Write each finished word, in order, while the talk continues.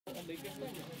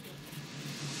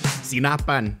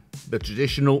Sinapan, the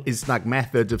traditional Isnag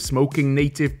method of smoking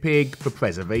native pig for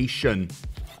preservation.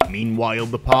 Meanwhile,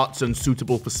 the parts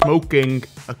unsuitable for smoking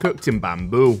are cooked in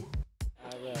bamboo.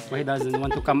 Why doesn't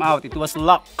want to come out? It was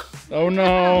luck. Oh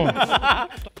no! my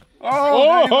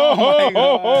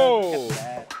God.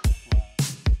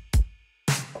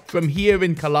 From here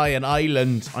in Calayan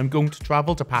Island, I'm going to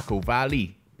travel to Paco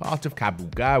Valley, part of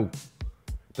Kabugao.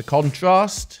 The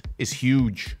contrast is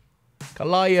huge.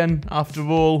 Calayan, after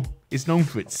all, is known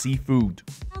for its seafood.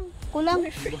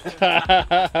 Kulang.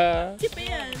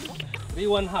 Three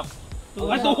one half.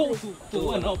 Two and a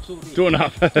half. Two and a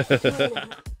half.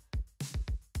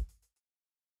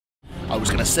 I was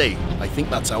gonna say, I think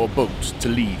that's our boat to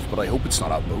leave, but I hope it's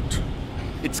not our boat.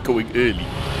 It's going early.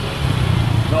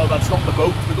 No, that's not the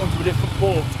boat. We're going to a different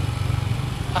port.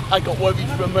 I got worried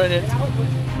for a minute.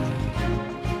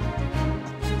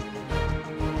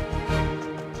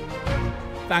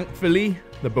 Thankfully,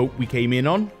 the boat we came in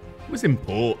on was in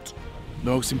port.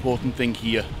 The most important thing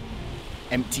here,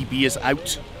 empty beers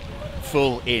out,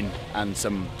 full in, and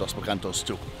some Dos Bacantos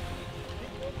too.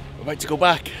 We're about to go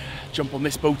back, jump on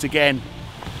this boat again,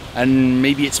 and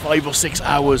maybe it's 5 or 6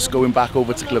 hours going back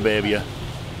over to Claveria.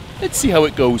 Let's see how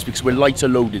it goes, because we're lighter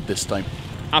loaded this time.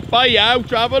 Apayao,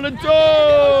 travel and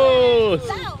toast!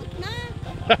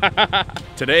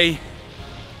 Today,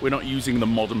 we're not using the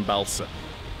modern balsa.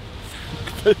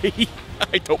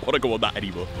 I don't want to go on that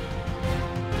anymore.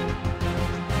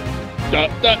 Da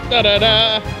da da da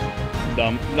da.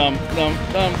 Dum dum dum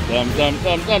dum dum dum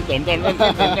dum dum dum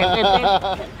dum dum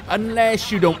dum.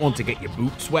 Unless you don't want to get your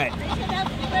boots wet.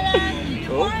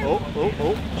 Oh.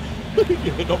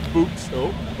 Not boots.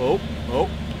 Oh.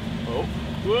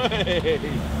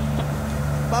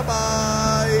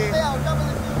 Bye-bye.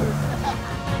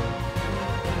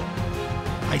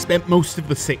 I spent most of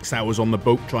the 6 hours on the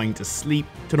boat trying to sleep,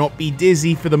 to not be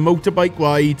dizzy for the motorbike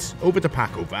ride over to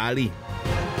Paco Valley.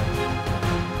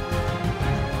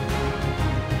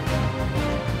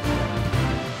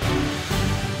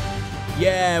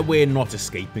 Yeah, we're not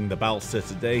escaping the balsa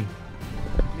today.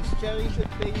 Miss Cherry should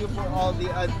pay you for all the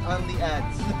only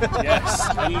ads. Yes,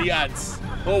 only ads.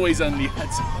 Always only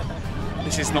ads.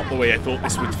 This is not the way I thought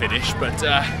this would finish, but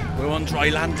we're on dry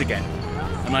land again,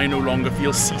 and I no longer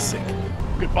feel seasick.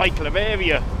 Goodbye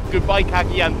Claveria, goodbye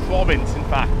Cagayan province in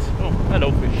fact. Oh,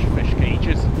 hello fish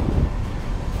cages.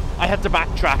 I had to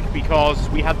backtrack because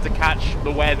we had to catch the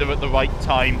weather at the right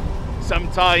time.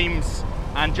 Sometimes,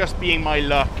 and just being my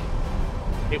luck,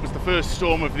 it was the first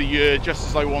storm of the year just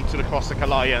as I wanted to cross the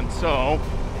Calayan, so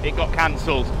it got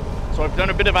cancelled. So I've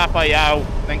done a bit of Apayao,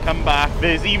 then come back.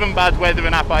 There's even bad weather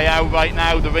in Apayao right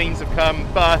now, the rains have come,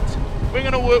 but we're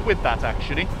going to work with that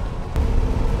actually.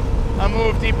 And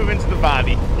move deeper into the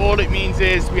valley. All it means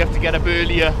is we have to get up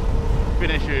earlier,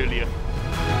 finish earlier.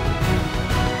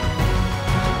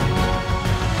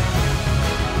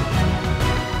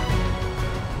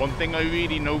 One thing I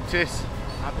really notice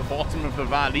at the bottom of the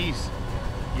valleys,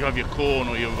 you have your corn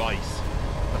or your rice,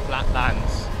 the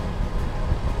flatlands.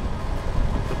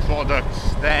 The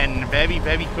products, then very,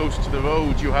 very close to the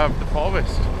road, you have the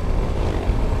forest.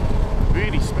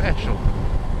 Really special.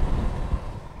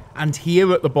 And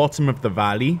here at the bottom of the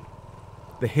valley,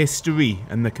 the history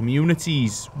and the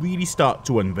communities really start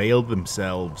to unveil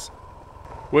themselves.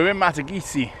 We're in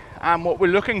Matagisi, and what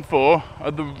we're looking for are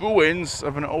the ruins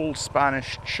of an old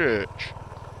Spanish church.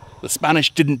 The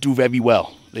Spanish didn't do very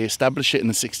well. They established it in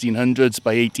the 1600s.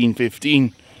 By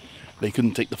 1815, they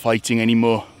couldn't take the fighting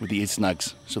anymore with the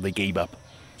Isnags, so they gave up.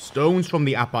 Stones from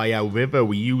the Apayao River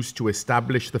were used to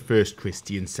establish the first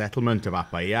Christian settlement of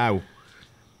Apayao.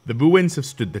 The ruins have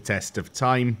stood the test of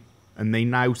time, and they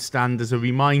now stand as a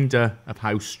reminder of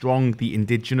how strong the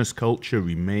indigenous culture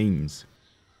remains.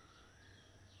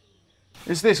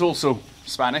 Is this also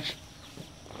Spanish?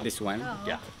 This one? Oh.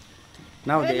 Yeah.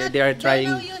 Now they are trying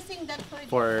They're now using that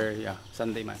for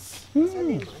Sunday Mass.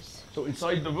 So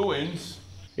inside the ruins,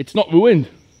 It's not ruined.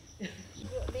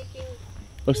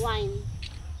 making wine.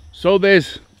 So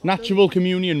there's natural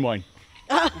communion wine.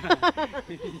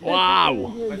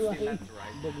 Wow!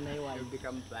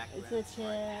 It's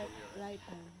right.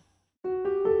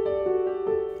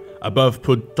 Above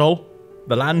Pudtol,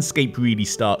 the landscape really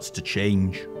starts to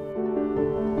change.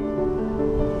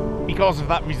 Because of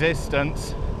that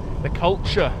resistance, the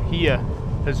culture here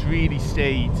has really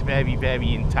stayed very,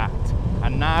 very intact.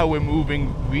 And now we're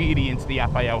moving really into the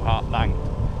Apayao heartland,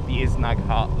 the Isnag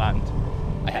heartland.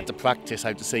 I had to practice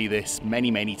how to say this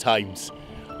many, many times.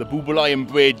 The Bubulayan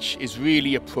Bridge is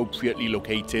really appropriately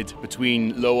located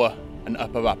between Lower and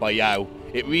Upper Apayao.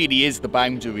 It really is the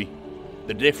boundary.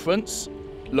 The difference,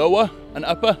 Lower and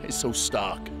upper is so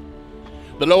stark.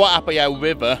 The lower Apayao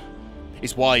River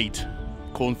is wide.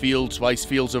 Cornfields, rice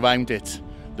fields around it.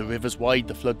 The river's wide,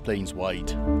 the floodplain's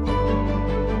wide.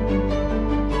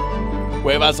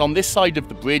 Whereas on this side of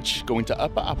the bridge, going to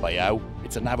Upper Apayao,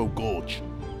 it's a narrow gorge,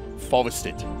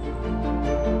 forested.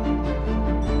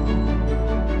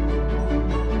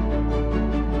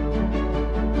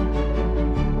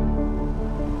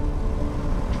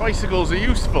 Tricycles are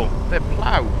useful. They're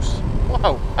ploughs.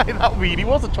 Wow, that really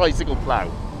was a tricycle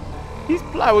plough. He's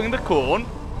ploughing the corn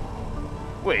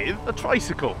with a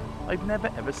tricycle. I've never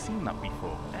ever seen that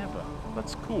before, ever.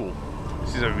 That's cool.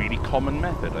 This is a really common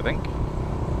method, I think.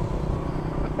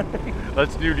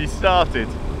 That's newly started.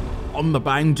 On the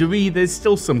boundary, there's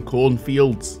still some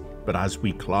cornfields, but as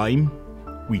we climb,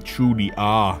 we truly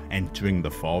are entering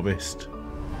the forest.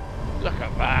 Look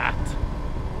at that.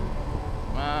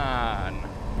 Man,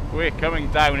 we're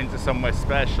coming down into somewhere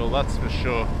special, that's for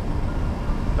sure.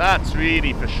 That's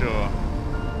really for sure.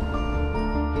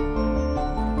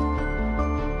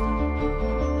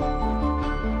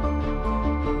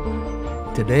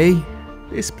 Today,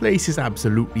 this place is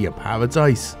absolutely a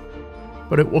paradise,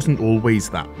 but it wasn't always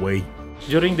that way.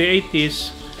 During the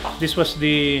 80s, this was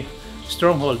the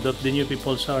stronghold of the New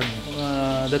People's Army.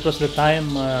 That was the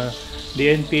time the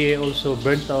NPA also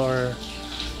burnt our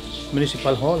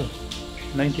municipal hall,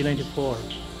 1994.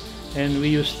 And we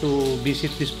used to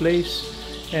visit this place,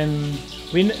 and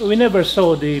we never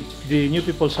saw the New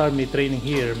People's Army training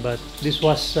here, but this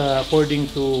was, according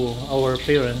to our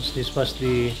parents, this was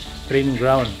the training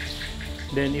ground.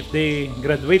 Then if they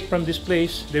graduate from this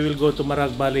place, they will go to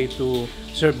Marag Valley to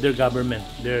serve their government,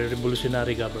 their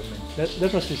revolutionary government.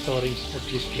 That was the story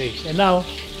of this place. And now,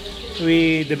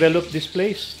 we developed this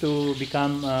place to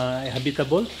become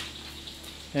habitable,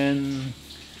 and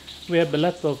we have a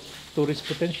lot of tourist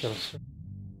potentials.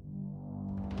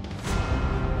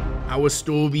 Our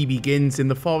story begins in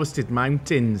the forested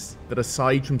mountains that,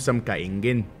 aside from some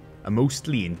kaingin, are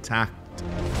mostly intact.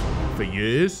 For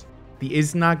years, the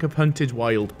Isnag have hunted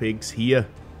wild pigs here.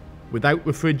 Without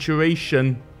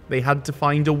refrigeration, they had to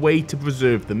find a way to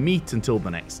preserve the meat until the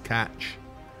next catch.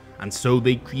 And so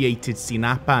they created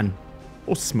Sinapan,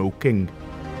 or smoking.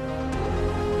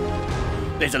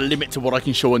 There's a limit to what I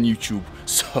can show on YouTube,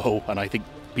 so, and I think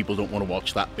people don't want to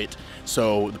watch that bit.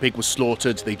 So the pig was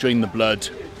slaughtered, they drained the blood,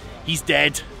 he's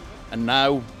dead, and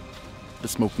now the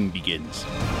smoking begins.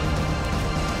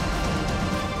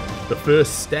 The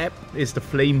first step is to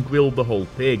flame grill the whole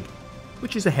pig,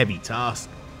 which is a heavy task.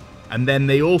 And then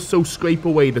they also scrape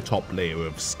away the top layer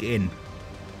of skin.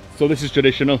 So this is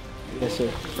traditional. Yes,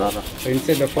 sir. So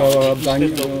instead of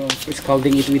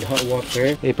scalding it with hot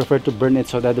water, they prefer to burn it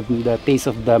so that the taste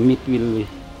of the meat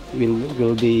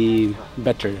will be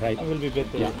better, right? It will be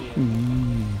better. Yeah.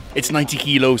 It's 90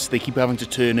 kilos, they keep having to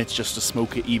turn it just to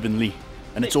smoke it evenly,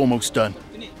 and it's almost done.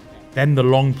 Then the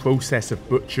long process of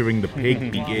butchering the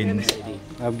pig begins.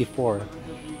 Before,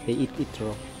 they eat it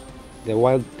raw, the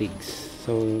wild pigs.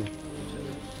 So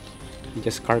you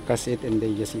just carcass it and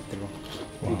they just eat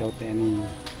raw, without anything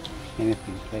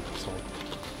like salt.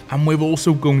 And we're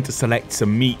also going to select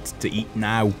some meat to eat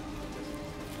now.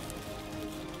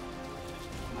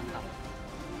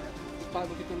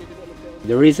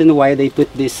 The reason why they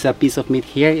put this piece of meat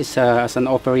here is as an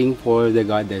offering for the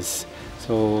goddess.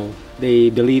 So they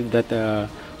believe that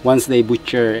once they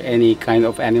butcher any kind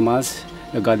of animals,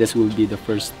 the goddess will be the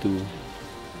first to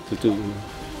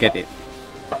get it.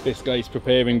 This guy's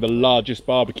preparing the largest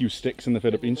barbecue sticks in the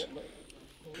Philippines.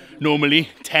 Normally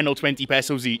 10 or 20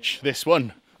 pesos each. This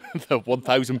one, the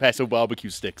 1,000 peso barbecue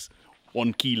sticks,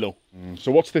 1 kilo.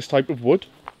 So what's this type of wood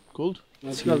called?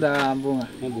 It's called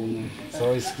bunga.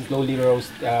 So it's slowly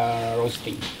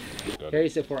roasting. Here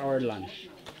is it for our lunch.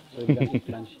 So we can eat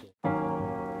lunch here.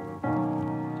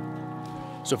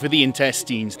 So for the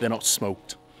intestines, they're not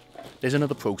smoked. There's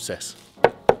another process.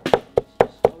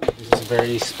 This is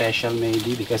very special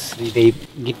maybe because they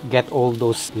get all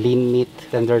those lean meat,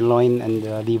 tenderloin and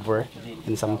liver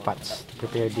and some fats to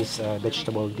prepare this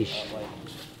vegetable dish.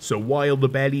 So while the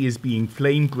belly is being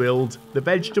flame grilled, the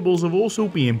vegetables are also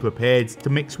being prepared to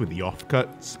mix with the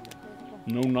offcuts.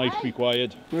 No knife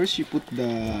required. First, you put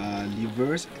the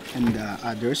livers and the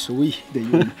others.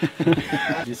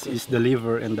 This is the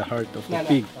liver and the heart of the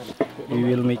pig. We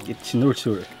will make it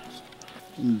sinursur.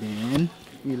 And then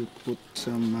we'll put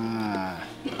some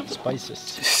spices.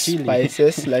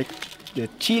 Spices like the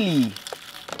chili.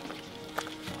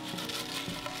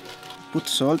 Put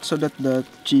salt so that the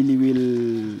chili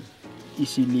will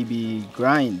easily be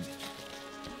grind.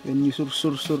 When you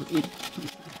sur it.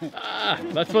 Ah,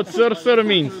 that's what sursur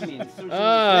means.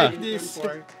 Ah. Like this.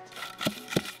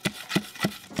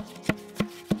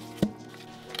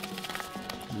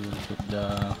 put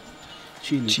the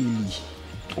chili.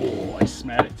 Oh, I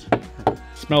smell it.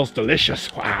 Smells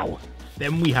delicious. Wow.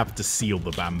 Then we have to seal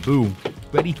the bamboo,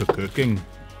 ready for cooking.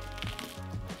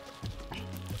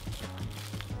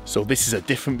 So this is a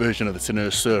different version of the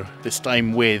sinursur, this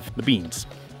time with the beans.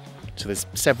 So there's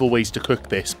several ways to cook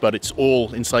this, but it's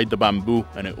all inside the bamboo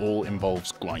and it all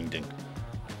involves grinding.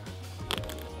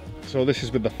 So this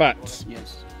is with the fats.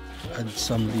 Yes. Add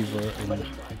some liver and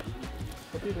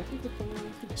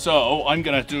So I'm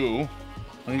gonna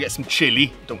get some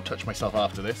chili. Don't touch myself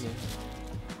after this.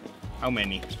 How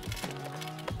many?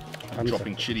 I'm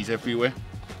dropping chilies everywhere.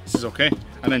 This is okay.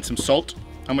 And then some salt.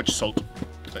 How much salt?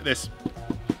 Like this.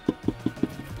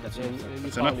 That's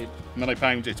enough. And then I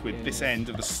pound it with this end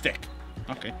of the stick.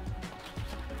 Okay.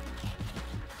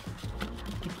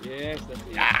 Yes, that's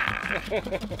it. Ah!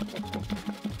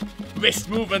 Wrist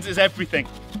movement is everything.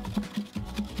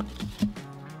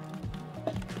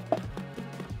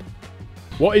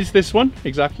 What is this one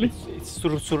exactly? It's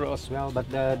sinursur as well, but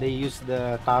they use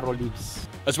the taro leaves.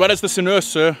 As well as the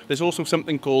sinursur, there's also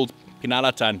something called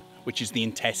pinalatan, which is the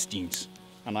intestines.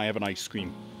 And I have an ice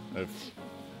cream of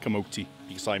kamote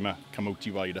because I'm a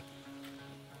kamote rider.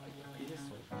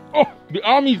 Oh, the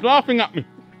army's laughing at me.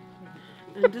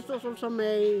 And this is also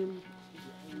my...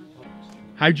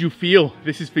 How do you feel?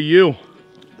 This is for you.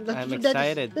 I'm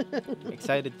excited.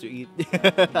 Excited to eat.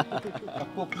 a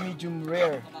cooked medium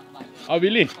rare. Oh,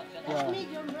 really?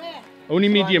 Medium rare. Only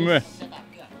medium rare.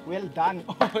 Well done.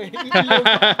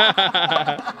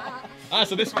 Ah,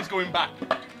 so this one's going back.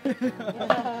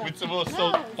 With some more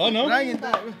salt. Oh, no?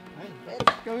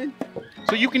 Go in.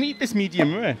 So you can eat this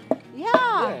medium rare?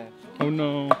 Yeah. Oh,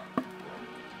 no.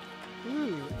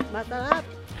 Masarap.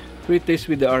 Free taste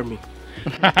with the army.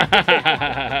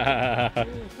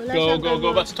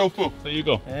 Go, that's tofu. There you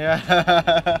go.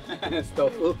 Yeah.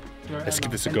 Tofu. Let's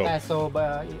give this a go. So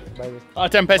by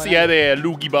 10 peso, yeah, there,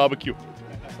 Lugi barbecue.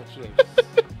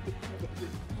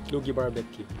 Lugi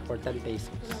barbecue for 10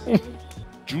 pesos.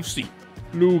 Juicy.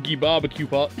 Loogie barbecue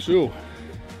part 2.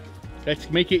 Let's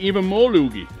make it even more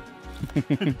loogie.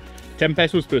 10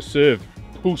 pesos per serve.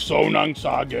 Pusonang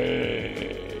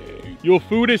sage. Your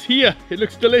food is here. It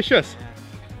looks delicious.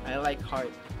 I like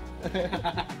heart.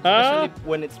 Ah, Especially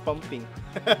when it's pumping.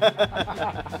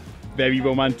 very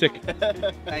romantic.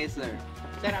 Nice, sir.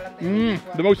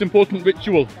 The most important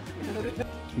ritual.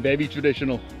 Very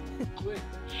traditional.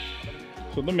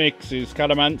 So the mix is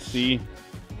calamansi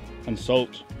and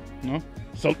salt. No?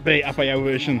 Salt Bay Apayao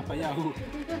version. Apayao.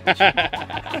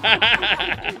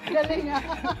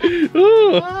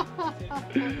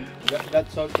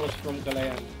 That salt was from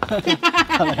Kalayan.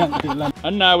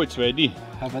 And now it's ready.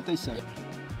 How about this, sir?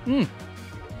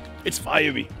 It's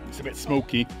fiery, it's a bit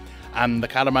smoky, and the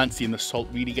calamansi and the salt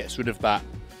really gets rid of that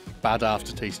bad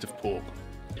aftertaste of pork.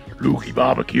 Loogie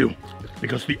barbecue,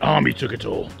 because the army took it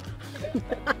all.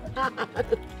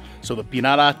 So the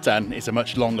pinalatan is a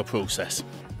much longer process.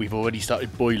 We've already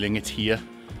started boiling it here,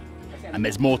 and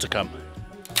there's more to come.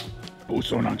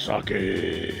 Pusonang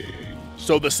sake.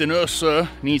 So the sinursur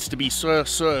needs to be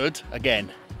sursured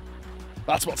again.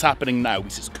 That's what's happening now.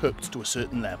 This is cooked to a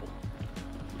certain level.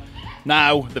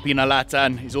 Now the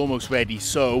pinalatan is almost ready,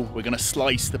 so we're going to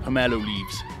slice the pomelo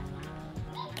leaves.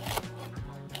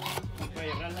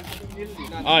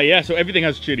 Ah, yeah, so everything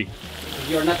has chili. If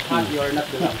you're not hot, you're not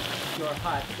good. You're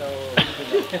hot, so...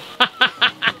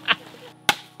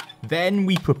 Then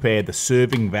we prepare the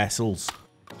serving vessels.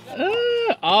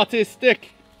 Ah,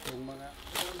 artistic.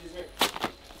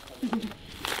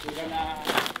 We're gonna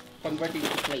convert it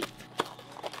to plate.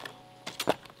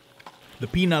 The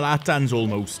pinalatan's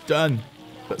almost done,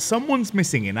 but someone's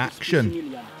missing in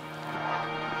action.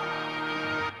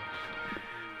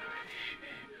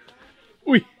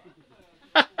 Ui.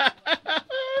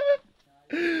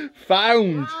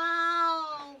 Found.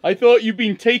 Wow. I thought you'd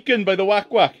been taken by the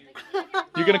whack whack.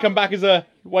 You're gonna come back as a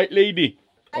white lady.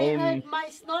 I heard my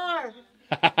snore.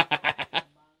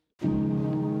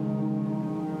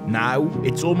 Now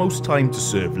it's almost time to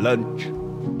serve lunch.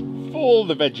 For all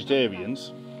the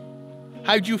vegetarians.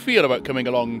 How do you feel about coming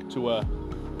along to a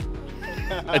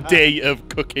day of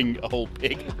cooking a whole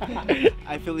pig?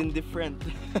 I feel indifferent.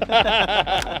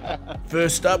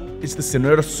 First up is the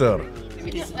sinursur.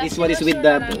 This one is with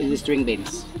the string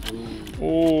beans.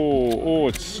 Oh,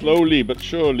 it's slowly but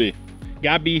surely.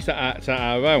 Gabi sa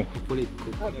araw. Pulit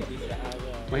cook.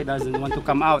 Why doesn't want to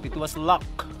come out? It was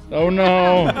luck. Oh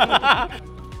no.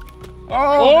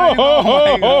 Oh,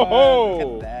 ho, look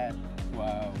at that.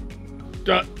 Wow.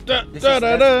 Da, da, This da,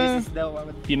 da, da. is the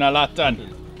one.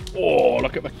 Pinalatan. Oh,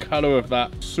 look at the colour of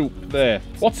that soup there.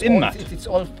 What's in that? It's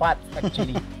all fat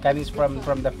actually, coming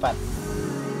from the fat.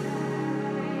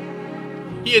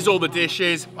 Here's all the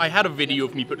dishes. I had a video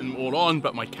of me putting them all on,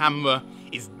 but my camera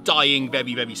is dying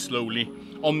very, very slowly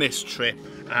on this trip,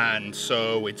 and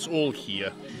so it's all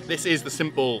here. This is the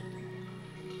simple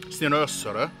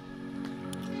sinursur.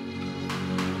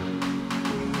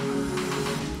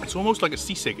 It's almost like a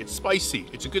sisig. It's spicy.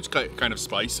 It's a good kind of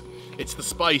spice. It's the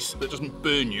spice that doesn't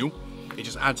burn you. It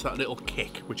just adds that little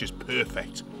kick, which is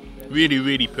perfect. Really,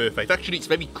 really perfect. Actually, it's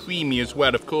very creamy as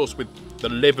well, of course, with the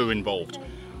liver involved.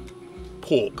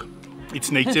 Pork.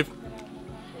 It's native.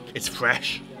 It's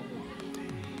fresh.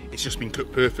 It's just been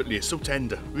cooked perfectly. It's so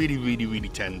tender. Really, really, really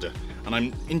tender. And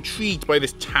I'm intrigued by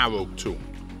this taro too.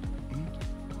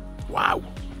 Wow.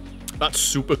 That's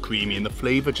super creamy, and the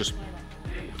flavour just...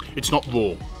 It's not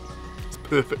raw. It's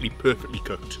perfectly, perfectly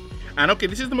cooked. And okay,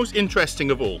 this is the most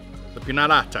interesting of all, the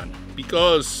pinalatan,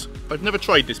 because I've never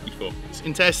tried this before. It's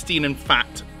intestine and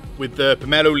fat with the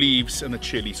pomelo leaves and the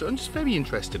chili, so I'm just very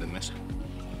interested in this.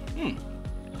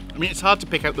 I mean, it's hard to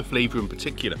pick out the flavour in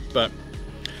particular, but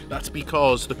that's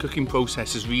because the cooking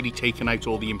process has really taken out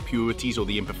all the impurities or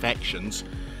the imperfections,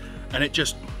 and it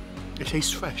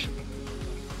tastes fresh.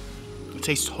 It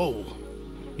tastes whole.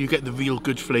 You get the real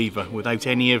good flavour without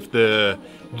any of the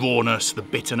rawness, the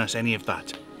bitterness, any of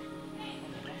that.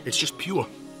 It's just pure.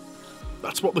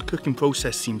 That's what the cooking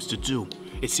process seems to do.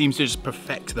 It seems to just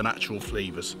perfect the natural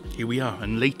flavours. Here we are,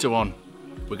 and later on,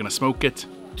 we're going to smoke it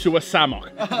to a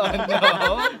samok. Oh,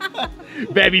 no.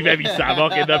 Very, very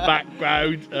samok in the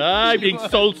background. Being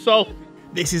salt.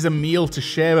 This is a meal to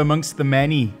share amongst the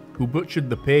many who butchered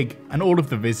the pig and all of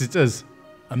the visitors.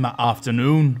 And that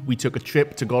afternoon, we took a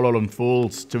trip to Gololon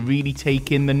Falls to really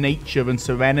take in the nature and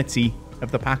serenity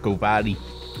of the Paco Valley.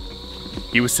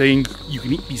 He was saying you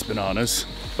can eat these bananas,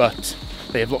 but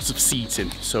they have lots of seeds in,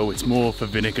 so it's more for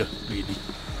vinegar, really.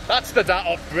 That's the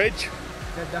Daot Bridge.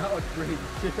 The Daot Bridge.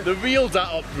 The real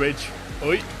Daot Bridge.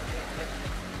 Oi.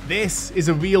 This is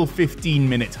a real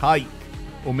 15-minute hike,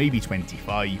 or maybe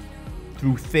 25,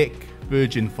 through thick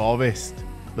virgin forest.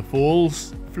 The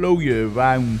falls flow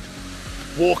year-round.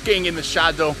 Walking in the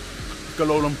shadow of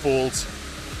Gololon Falls.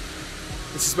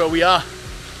 This is where we are,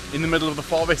 in the middle of the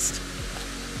forest.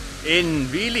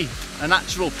 In, really, a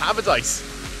natural paradise.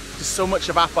 Just so much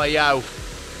of Apayao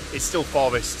is still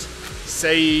forest,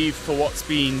 save for what's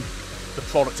been the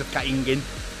product of Kaingin.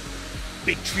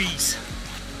 Big trees.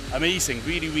 Amazing,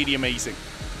 really, really amazing.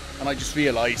 And I just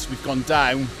realised we've gone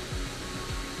down.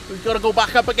 We've got to go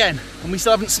back up again, and we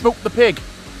still haven't smoked the pig.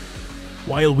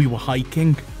 While we were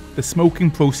hiking, the smoking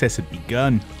process had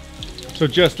begun. So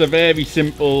just a very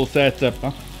simple setup,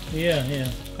 huh?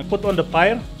 Yeah. I put on the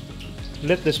fire,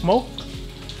 let the smoke,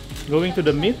 going to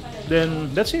the meat,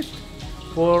 then that's it.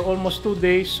 For almost 2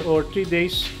 days or 3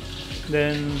 days,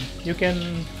 then you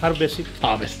can harvest it.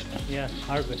 Harvest. Yeah,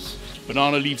 harvest.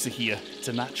 Banana leaves are here. It's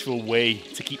a natural way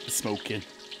to keep the smoke in.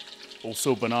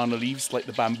 Also, banana leaves, like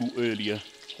the bamboo earlier,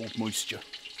 hold moisture.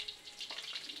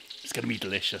 It's going to be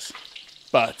delicious.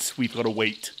 But we've got to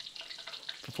wait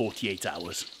for 48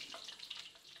 hours.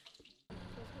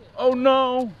 Oh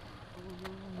no!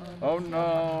 Oh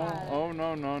no! Oh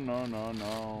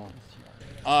no.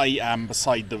 I am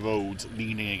beside the road,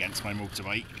 leaning against my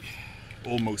motorbike,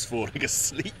 almost falling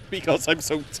asleep because I'm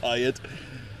so tired.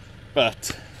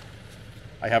 But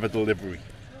I have a delivery.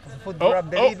 Food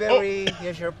grab delivery.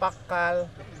 Here's your pakal.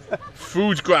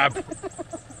 Food grab.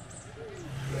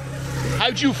 How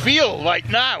do you feel right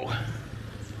now?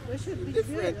 It should be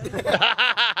different.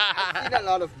 I've seen a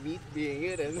lot of meat being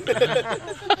eaten.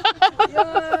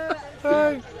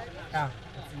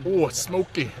 Oh, it's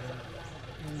smoky.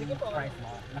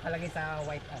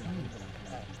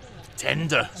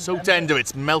 Tender, so tender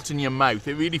it's melting your mouth.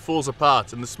 It really falls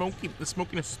apart, and the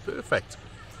smokiness is perfect.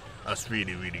 That's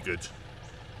really, really good.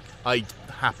 I'd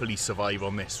happily survive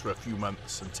on this for a few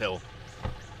months until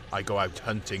I go out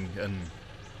hunting and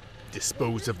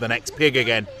dispose of the next pig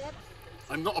again.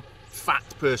 I'm not a fat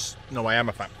person. No, I am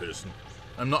a fat person.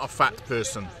 I'm not a fat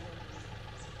person.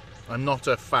 I'm not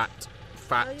a fat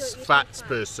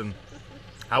person.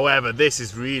 However, this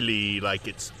is really like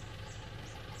it's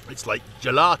like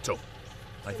gelato.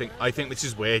 I think this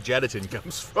is where gelatin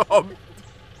comes from.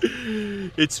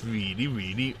 It's really,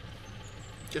 really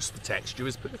just the texture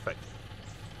is perfect.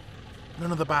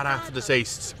 None of the bad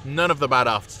aftertastes. None of the bad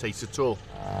aftertaste at all.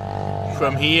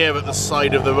 From here at the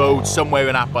side of the road, somewhere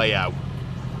in Apayao.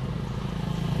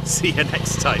 See you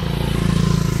next time.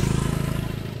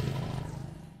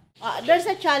 There's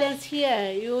a challenge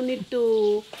here. You need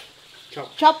to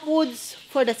chop woods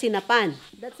for the Sinapan.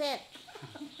 That's it.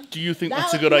 Do you think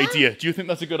that's a good idea? Do you think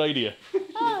that's a good idea?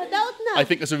 Oh, Daot na. I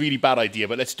think that's a really bad idea,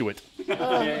 but let's do it.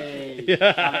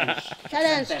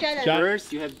 Challenge.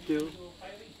 First, you have to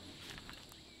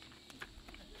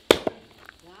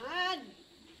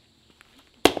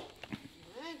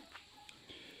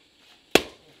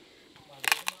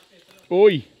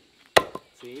boy.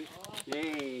 See?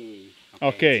 Yay.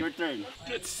 Okay. It's your turn.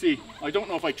 Let's see. I don't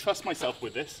know if I trust myself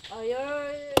with this. Oh,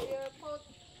 your pot.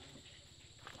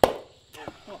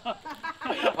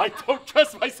 I don't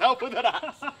trust myself with an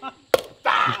axe.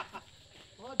 Ah!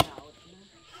 Oh, Daot na.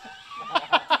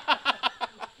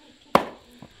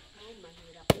 Oh,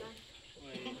 mahirap na.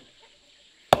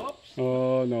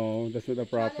 Oh no, that's not the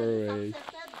proper way.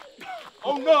 Accepted.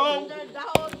 Oh no! Under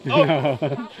Daot. Oh.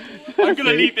 I'm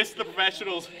gonna leave this to the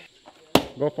professionals.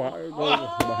 Go behind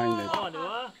it. Oh, di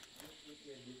ba?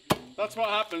 That's what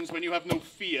happens when you have no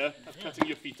fear of cutting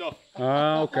your feet off.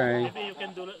 Ah, okay. Maybe you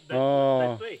can do that,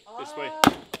 Oh. that way. This way.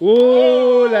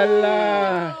 Ooh la la.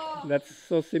 That's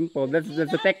so simple. That's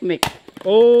a technique.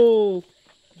 Oh.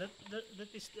 That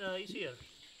is easier.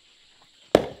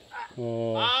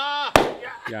 Oh. Ah!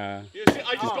 Yeah. You see,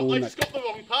 I just got the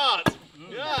wrong part.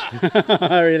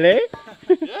 Yeah. Really?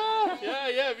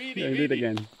 Yeah, really, Yeah, do it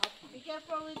again. Be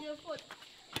careful with your foot.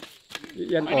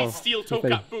 Yan, I need steel toe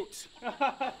cap boots.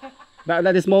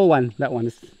 That is small one. That one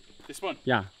is. This one.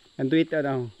 Yeah. And do it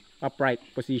upright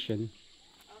position.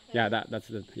 Okay. Yeah, that's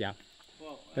the yeah.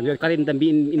 And you cut it in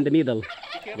the middle.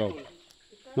 Go.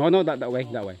 No, that way.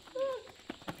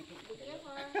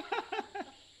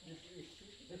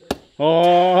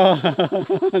 Oh.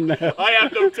 No. I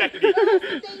have no technique.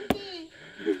 Dainty.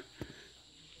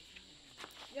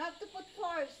 You have to put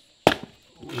force.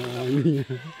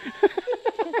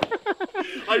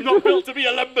 I'm not built to be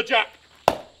a lumberjack.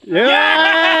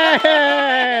 Yes!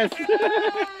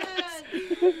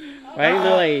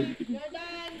 Finally. You're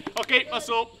done. Okay, that's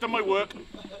all. Done my work.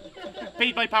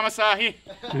 Paid my pamasahi.